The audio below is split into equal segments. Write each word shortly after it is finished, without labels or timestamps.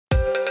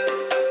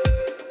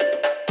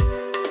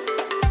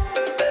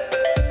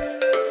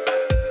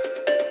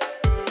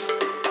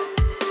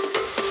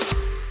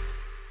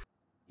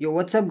Yo,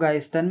 what's up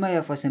guys,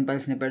 Tanmay for Simple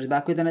Snippets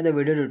back with another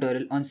video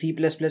tutorial on C++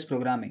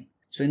 programming.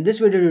 So in this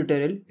video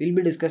tutorial, we'll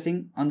be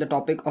discussing on the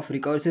topic of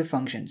recursive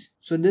functions.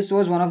 So this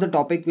was one of the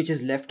topic which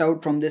is left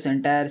out from this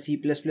entire C++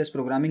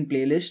 programming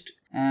playlist.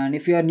 And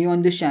if you are new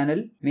on this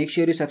channel, make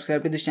sure you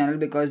subscribe to this channel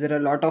because there are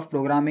a lot of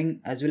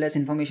programming as well as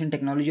information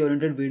technology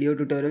oriented video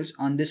tutorials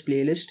on this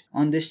playlist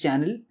on this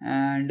channel,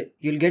 and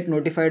you'll get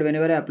notified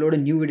whenever I upload a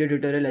new video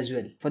tutorial as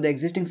well. For the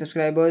existing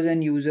subscribers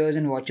and users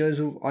and watchers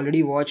who've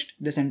already watched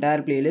this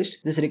entire playlist,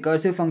 this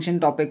recursive function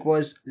topic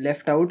was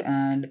left out,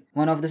 and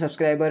one of the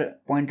subscriber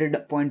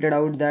pointed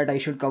out that I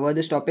should cover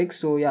this topic.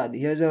 So yeah,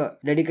 here's a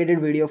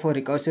dedicated video for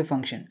recursive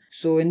function.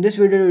 So in this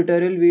video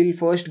tutorial, we'll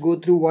first go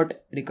through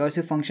what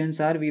recursive functions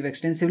are. We've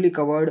extensively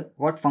covered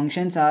what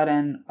functions are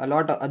and a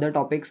lot of other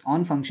topics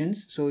on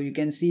functions. So you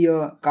can see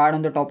a card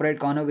on the top right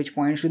corner which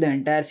points to the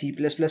entire C++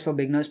 for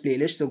beginners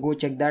playlist. So go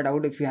check that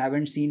out if you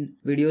haven't seen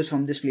videos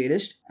from this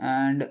playlist.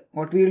 And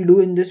what we'll do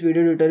in this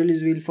video tutorial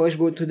is we'll first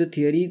go through the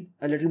theory,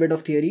 a little bit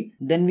of theory.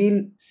 Then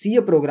we'll see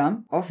a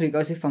program of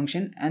recursive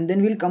function, and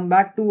then we'll come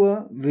back to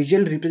a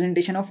visual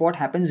representation of what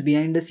happens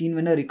behind the scene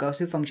when a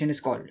recursive function is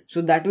called.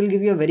 So that will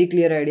give you a very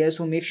clear idea.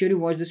 So make sure you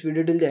watch this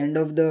video till the end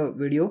of the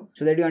video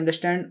so that you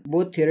understand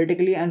both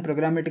theoretically and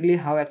programmatically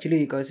how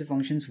actually recursive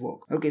functions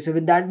work. Okay, so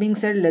with that being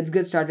said, let's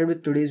get started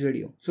with today's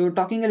video. So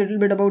talking a little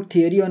bit about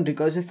theory on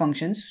recursive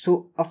functions.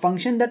 So a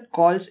function that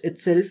calls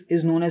itself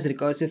is known as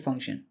recursive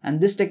function, and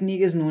this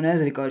technique is known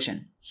as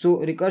recursion. So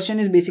recursion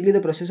is basically the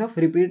process of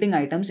repeating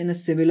items in a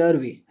similar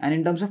way. And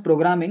in terms of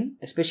programming,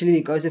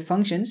 especially recursive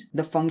functions,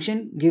 the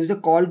function gives a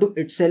call to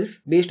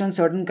itself based on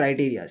certain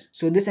criteria.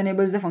 So this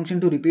enables the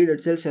function to repeat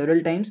itself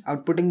several times,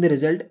 outputting the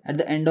result at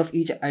the end of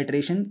each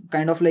iteration,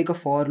 kind of like a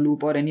for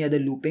loop or any other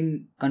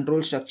looping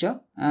control structure.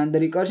 And the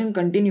recursion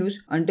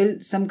continues until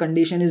some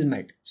condition is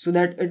met, so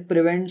that it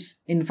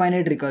prevents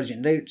infinite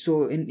recursion, right?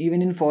 So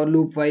even in for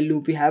loop, while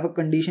loop, we have a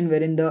condition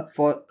wherein the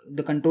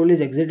control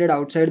is exited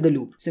outside the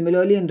loop.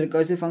 Similarly, in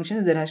recursive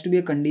functions, there has to be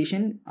a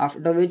condition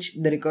after which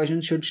the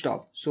recursion should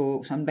stop.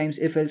 So sometimes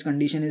if-else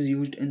condition is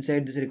used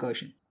inside this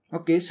recursion.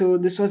 Okay, so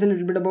this was a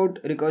little bit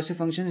about recursive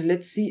functions.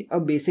 Let's see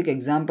a basic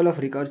example of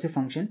recursive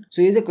function.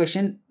 So here's a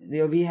question.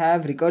 There we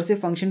have recursive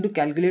function to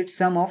calculate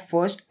sum of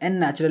first n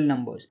natural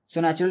numbers. So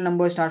natural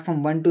numbers start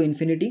from 1 to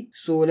infinity.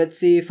 So let's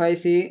say if I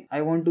say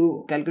I want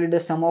to calculate the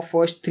sum of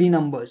first 3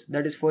 numbers,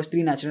 that is first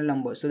 3 natural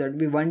numbers. So that would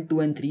be 1, 2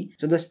 and 3.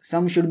 So the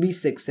sum should be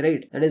 6,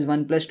 right? That is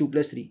 1 plus 2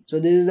 plus 3. So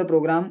this is the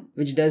program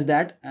which does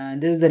that,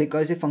 and this is the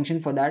recursive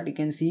function for that. You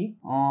can see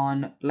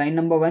on line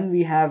number 1,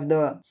 we have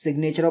the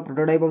signature or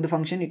prototype of the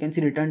function. You can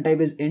see return type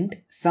is int,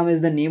 sum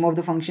is the name of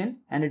the function,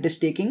 and it is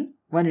taking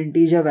one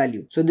integer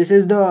value. So this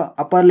is the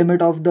upper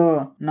limit of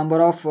the number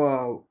of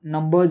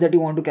numbers that you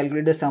want to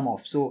calculate the sum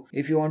of. So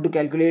if you want to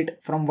calculate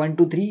from 1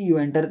 to 3, you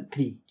enter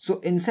 3. So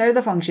inside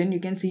the function, you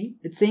can see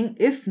it's saying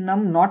if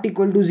num not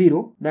equal to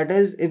 0, that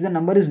is if the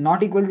number is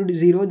not equal to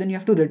 0, then you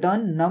have to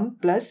return num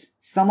plus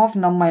sum of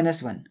num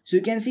minus 1. So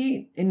you can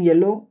see in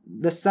yellow,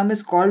 the sum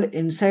is called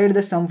inside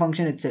the sum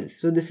function itself.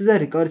 So this is a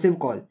recursive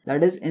call.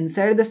 That is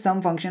inside the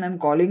sum function, I'm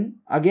calling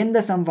again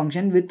the sum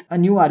function with a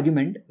new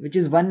argument, which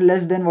is 1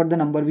 less than what the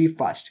number we've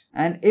passed.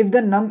 And if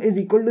the num is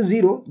equal to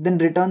 0, then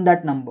return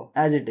that number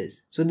as it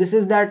is. So this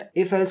is that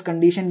if-else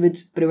condition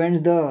which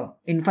prevents the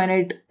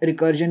infinite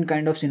recursion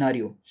kind of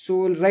scenario.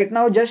 So right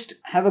now, just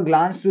have a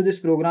glance through this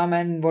program,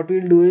 and what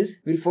we'll do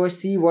is we'll first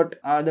see what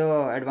are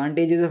the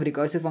advantages of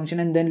recursive function,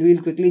 and then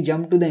we'll quickly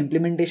jump to the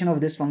implementation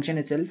of this function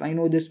itself. I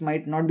know this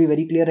might not be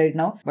very clear right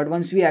now, but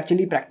once we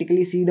actually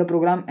practically see the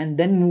program and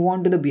then move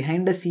on to the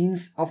behind the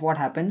scenes of what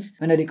happens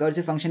when a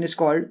recursive function is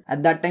called,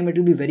 at that time it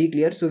will be very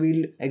clear. So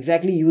we'll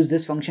exactly use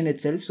this function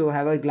itself. So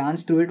have a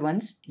glance through it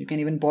once. You can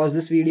even pause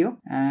this video.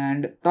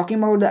 And talking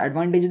about the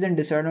advantages and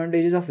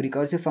disadvantages of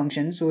recursive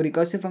functions. So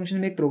recursive functions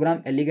make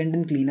program elegant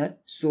and cleaner.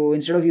 So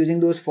instead of using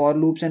those for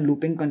loops and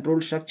looping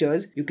control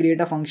structures, you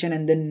create a function,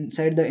 and then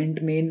inside the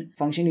int main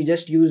function, you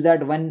just use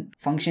that one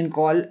function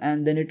call,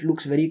 and then it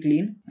looks very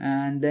clean.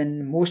 And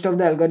then most of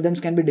the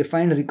algorithms can be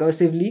defined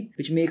recursively,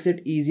 which makes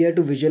it easier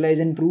to visualize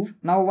and prove.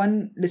 Now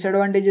one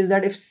disadvantage is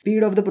that if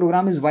speed of the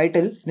program is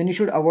vital, then you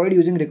should avoid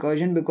using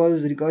recursion,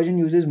 because recursion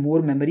uses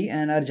more memory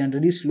and are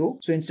generally slow.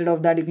 So instead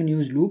of that, you can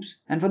use loops.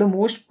 And for the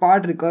most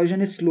part,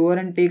 recursion is slower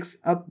and takes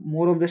up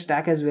more of the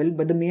stack as well.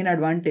 But the main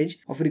advantage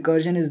of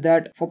recursion is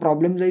that for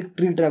problems like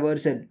tree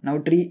traversal, now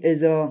tree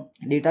is a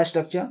data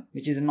structure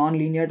which is a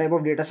non-linear type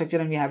of data structure,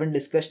 and we haven't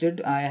discussed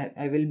it.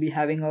 I will be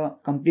having a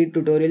complete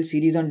tutorial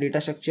series on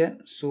data structure,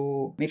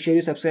 so make sure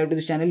you subscribe to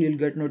this channel. You'll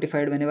get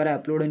notified whenever I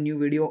upload a new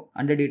video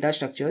under data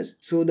structures.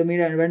 So the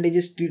main advantage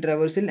is tree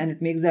traversal, and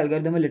it makes the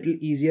algorithm a little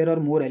easier or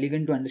more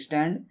elegant to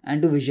understand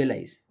and to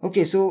visualize.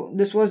 Okay, so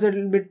this was a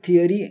little bit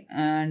theory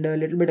and a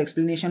little bit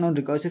explanation on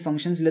recursive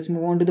functions. Let's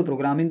move on to the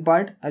programming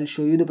part. I'll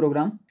show you the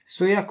program.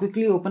 So yeah,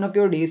 quickly open up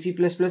your C++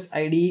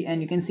 IDE and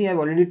you can see I've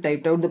already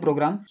typed out the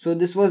program. So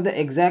this was the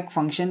exact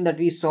function that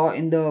we saw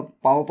in the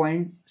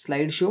PowerPoint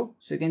slideshow.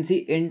 So you can see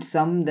int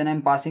sum, then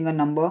I'm passing a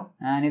number,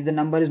 and if the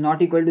number is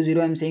not equal to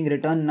 0, I'm saying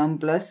return num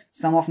plus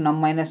sum of num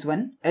minus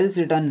 1, else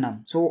return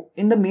num. So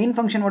in the main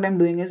function, what I'm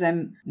doing is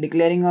I'm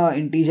declaring a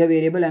integer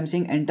variable. I'm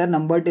saying enter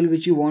number till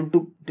which you want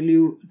to,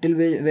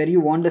 where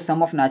you want the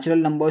sum of natural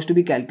numbers to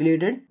be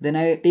calculated. Then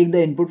I take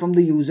the input from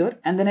the user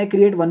and then I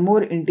create one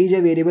more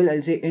integer variable.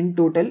 I'll say int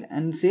total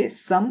and say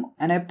sum,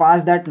 and I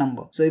pass that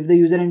number. So if the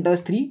user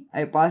enters 3,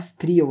 I pass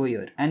 3 over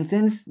here. And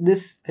since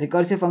this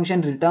recursive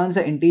function returns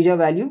an integer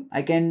value,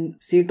 I can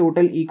say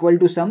total equal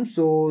to sum.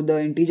 So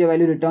the integer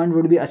value returned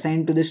would be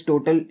assigned to this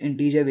total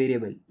integer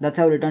variable. That's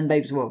how return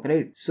types work,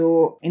 right?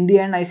 So in the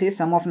end, I say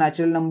sum of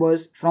natural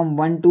numbers from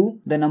 1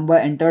 to the number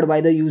entered by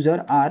the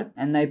user R,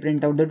 and I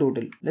print out the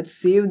total. Let's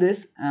save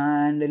this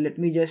and let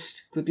me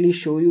just quickly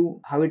show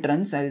you how it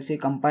runs. I'll say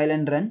compile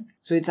and run.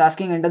 So it's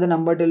asking enter the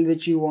number till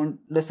which you want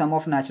the sum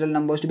of natural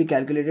numbers to be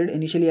calculated.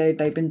 Initially I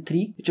type in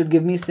 3, it should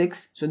give me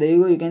 6. So there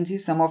you go, you can see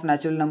sum of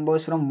natural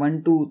numbers from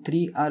 1 to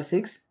 3 are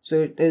 6.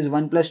 So it is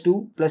 1 plus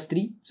 2 plus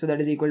 3. So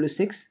that is equal to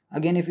 6.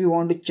 Again, if you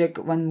want to check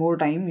one more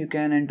time, you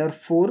can enter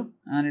 4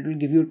 and it will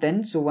give you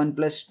 10. So 1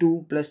 plus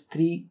 2 plus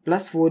 3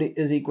 plus 4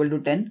 is equal to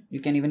 10. You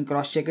can even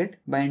cross check it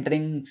by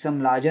entering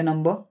some larger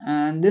number.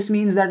 And this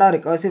means that our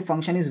recursive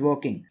function is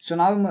working. So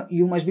now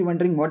you must be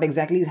wondering what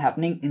exactly is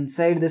happening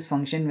inside this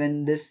function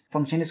when this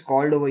function is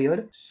called over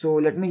here. So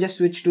let me just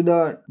switch to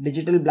the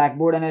digital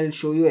blackboard and I'll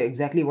show you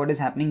exactly what is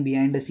happening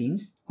behind the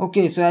scenes.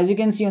 Okay, so as you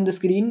can see on the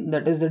screen,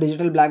 that is the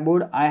digital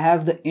blackboard. I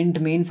have the int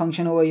main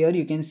function over here.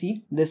 You can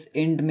see this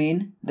int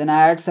main. Then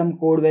I had some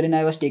code wherein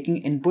I was taking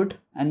input,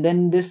 and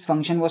then this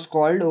function was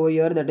called over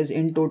here, that is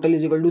int total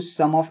is equal to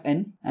sum of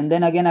n, and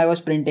then again I was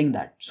printing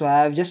that. So I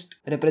have just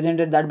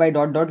represented that by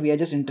dot dot. We are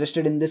just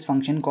interested in this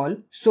function call.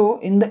 So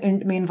in the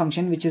int main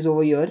function, which is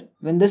over here,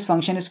 when this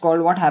function is called,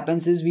 what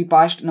happens is we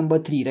passed number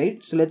 3,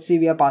 right? So let's say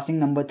we are passing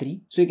number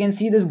 3. So you can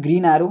see this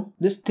green arrow.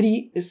 This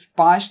 3 is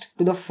passed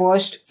to the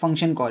first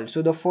function call.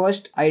 So the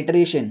first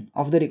iteration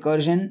of the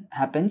recursion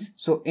happens.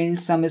 So int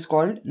sum is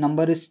called,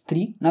 number is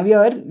 3. Now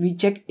here we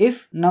check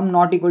if num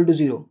not equal to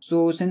 0.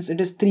 So since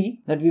it is 3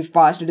 that we've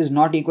passed, it is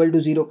not equal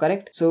to 0,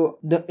 correct? So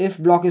the if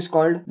block is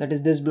called, that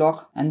is this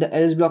block, and the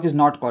else block is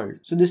not called.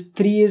 So this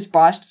 3 is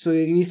passed. So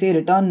we say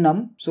return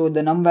num. So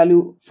the num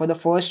value for the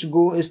first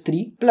go is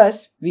 3,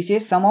 plus we say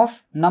sum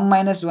of num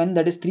minus 1,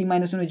 that is 3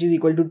 minus 1, which is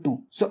equal to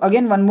 2. So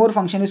again one more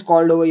function is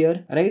called over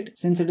here, right?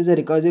 Since it is a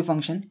recursive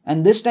function,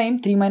 and this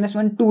time 3 minus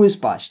 1, 2 is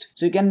passed.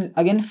 So you can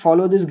again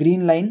follow this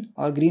green line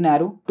or green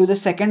arrow to the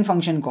second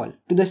function call,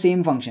 to the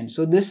same function.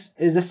 So this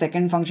is the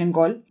second function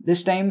call.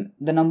 This time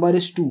the number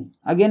is 2.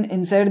 Again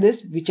inside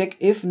this we check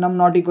if num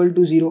not equal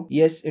to 0.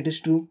 Yes, it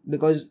is true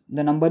because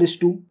the number is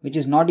 2, which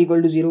is not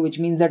equal to 0, which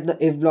means that the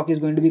if block is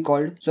going to be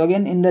called. So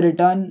again in the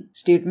return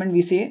statement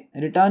we say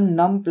return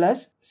num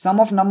plus sum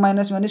of num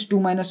minus 1 is 2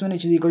 minus 1,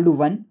 which is equal to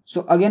 1.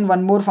 So again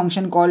one more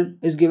function call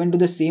is given to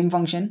the same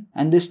function,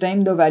 and this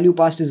time the value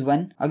passed is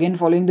 1. Again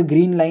following the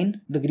green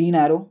line, the green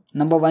arrow,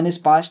 number 1 is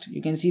passed.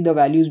 You can see the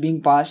values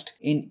being passed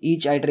in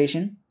each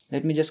iteration.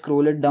 Let me just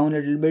scroll it down a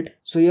little bit.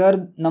 So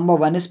here number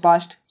 1 is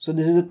passed. So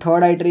this is the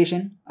third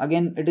iteration.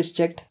 Again it is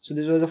checked. So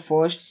this was the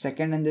first,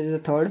 second, and this is the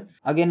third.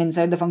 Again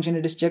inside the function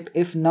it is checked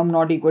if num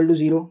not equal to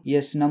 0.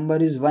 Yes, number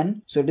is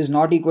 1. So it is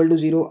not equal to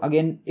 0.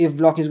 Again if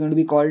block is going to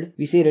be called.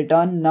 We say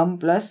return num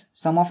plus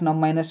sum of num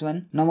minus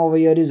 1. Num over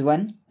here is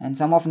 1. And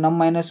sum of num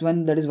minus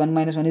 1, that is 1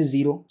 minus 1 is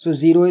 0. So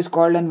 0 is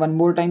called, and one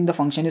more time the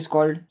function is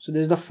called. So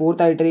this is the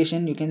fourth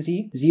iteration. You can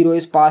see 0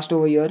 is passed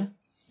over here.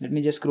 Let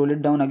me just scroll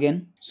it down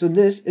again. So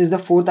this is the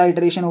fourth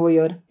iteration over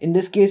here. In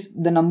this case,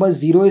 the number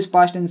 0 is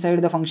passed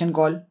inside the function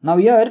call. Now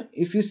here,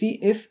 if you see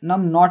if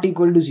num not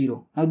equal to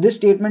 0. Now this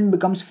statement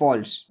becomes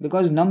false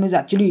because num is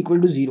actually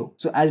equal to 0.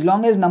 So as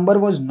long as number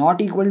was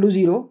not equal to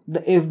 0,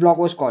 the if block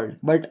was called.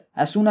 But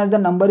as soon as the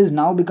number is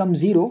now become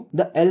 0,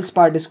 the else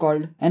part is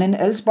called. And in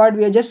else part,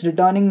 we are just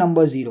returning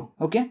number 0.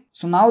 Okay.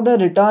 So now the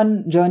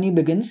return journey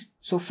begins.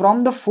 So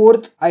from the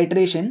fourth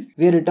iteration,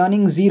 we are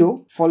returning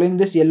 0 following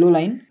this yellow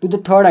line to the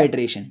third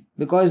iteration.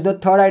 Because the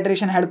third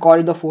iteration had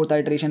called the fourth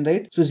iteration,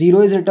 right? So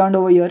 0 is returned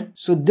over here.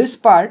 So this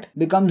part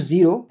becomes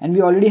 0 and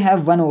we already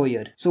have 1 over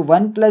here. So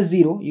 1 plus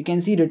 0, you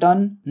can see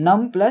return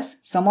num plus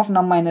sum of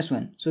num minus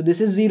 1. So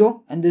this is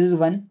 0 and this is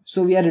 1.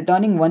 So we are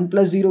returning 1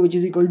 plus 0, which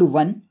is equal to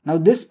 1. Now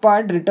this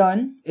part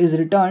return is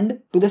returned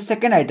to the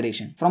second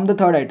iteration from the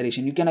third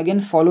iteration. You can again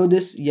follow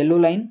this yellow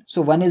line.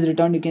 So 1 is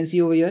returned, you can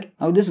see over here.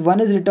 Now this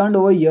 1 is returned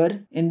over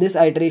here in this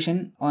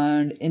iteration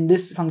and in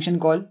this function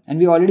call, and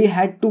we already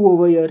had 2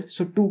 over here.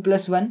 So 2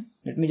 plus 1.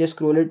 Let me just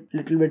scroll it a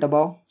little bit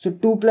above. So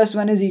 2 plus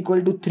 1 is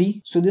equal to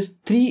 3. So this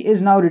 3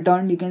 is now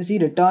returned. You can see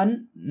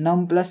return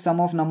num plus sum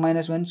of num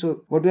minus 1.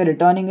 So what we are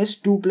returning is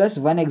 2 plus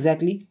 1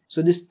 exactly.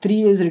 So this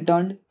 3 is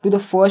returned to the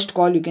first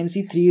call. You can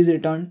see 3 is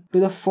returned to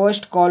the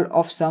first call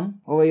of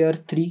sum over here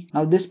 3.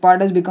 Now this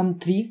part has become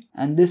 3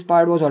 and this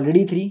part was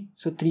already 3.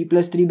 So 3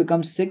 plus 3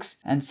 becomes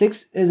 6 and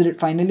 6 is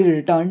finally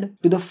returned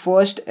to the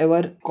first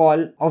ever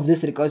call of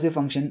this recursive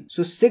function.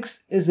 So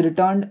 6 is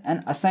returned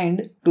and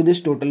assigned to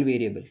this total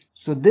variable.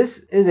 So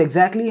this is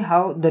exactly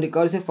how the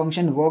recursive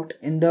function worked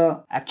in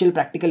the actual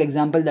practical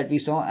example that we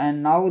saw,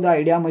 and now the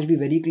idea must be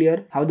very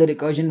clear how the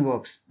recursion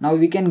works. Now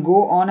we can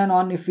go on and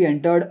on. If we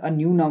entered a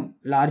new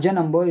larger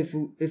number, if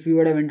we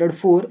would have entered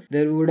 4,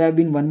 there would have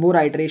been one more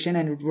iteration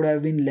and it would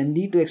have been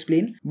lengthy to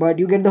explain, but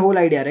you get the whole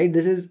idea, right?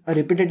 This is a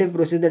repetitive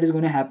process that is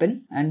going to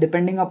happen, and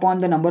depending upon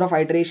the number of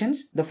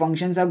iterations, the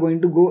functions are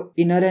going to go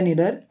inner and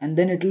inner, and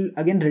then it will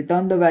again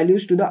return the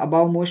values to the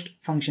above-most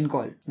function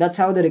call. That's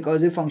how the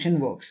recursive function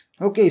works.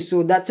 Okay,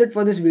 so that's it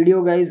for this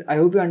video, guys. I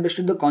hope you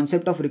understood the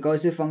concept of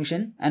recursive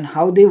function and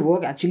how they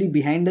work actually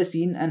behind the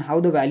scene and how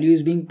the value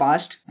is being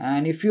passed.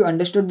 And if you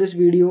understood this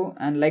video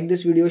and like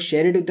this video,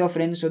 share it with your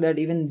friends so that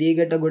even they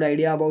get a good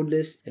idea about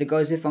this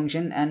recursive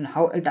function and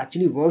how it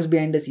actually works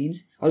behind the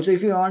scenes. Also,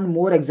 if you want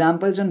more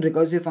examples on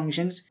recursive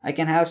functions, I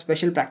can have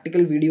special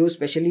practical videos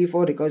specially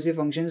for recursive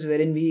functions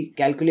wherein we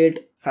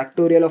calculate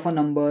factorial of a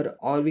number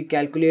or we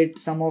calculate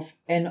sum of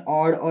n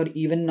odd or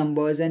even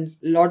numbers, and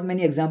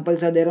many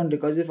examples are there on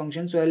recursive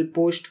functions. So I'll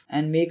post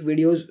and make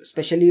videos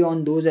especially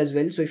on those as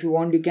well. So if you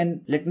want, you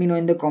can let me know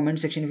in the comment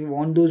section if you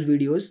want those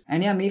videos.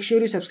 And yeah, make sure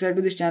you subscribe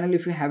to this channel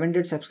if you haven't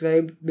yet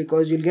subscribed,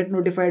 because you'll get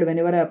notified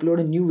whenever I upload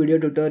a new video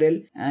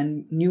tutorial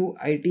and new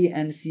IT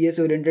and CS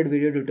oriented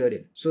video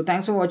tutorial. So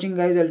thanks for watching,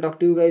 guys. I'll talk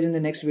to you guys in the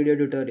next video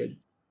tutorial.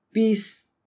 Peace.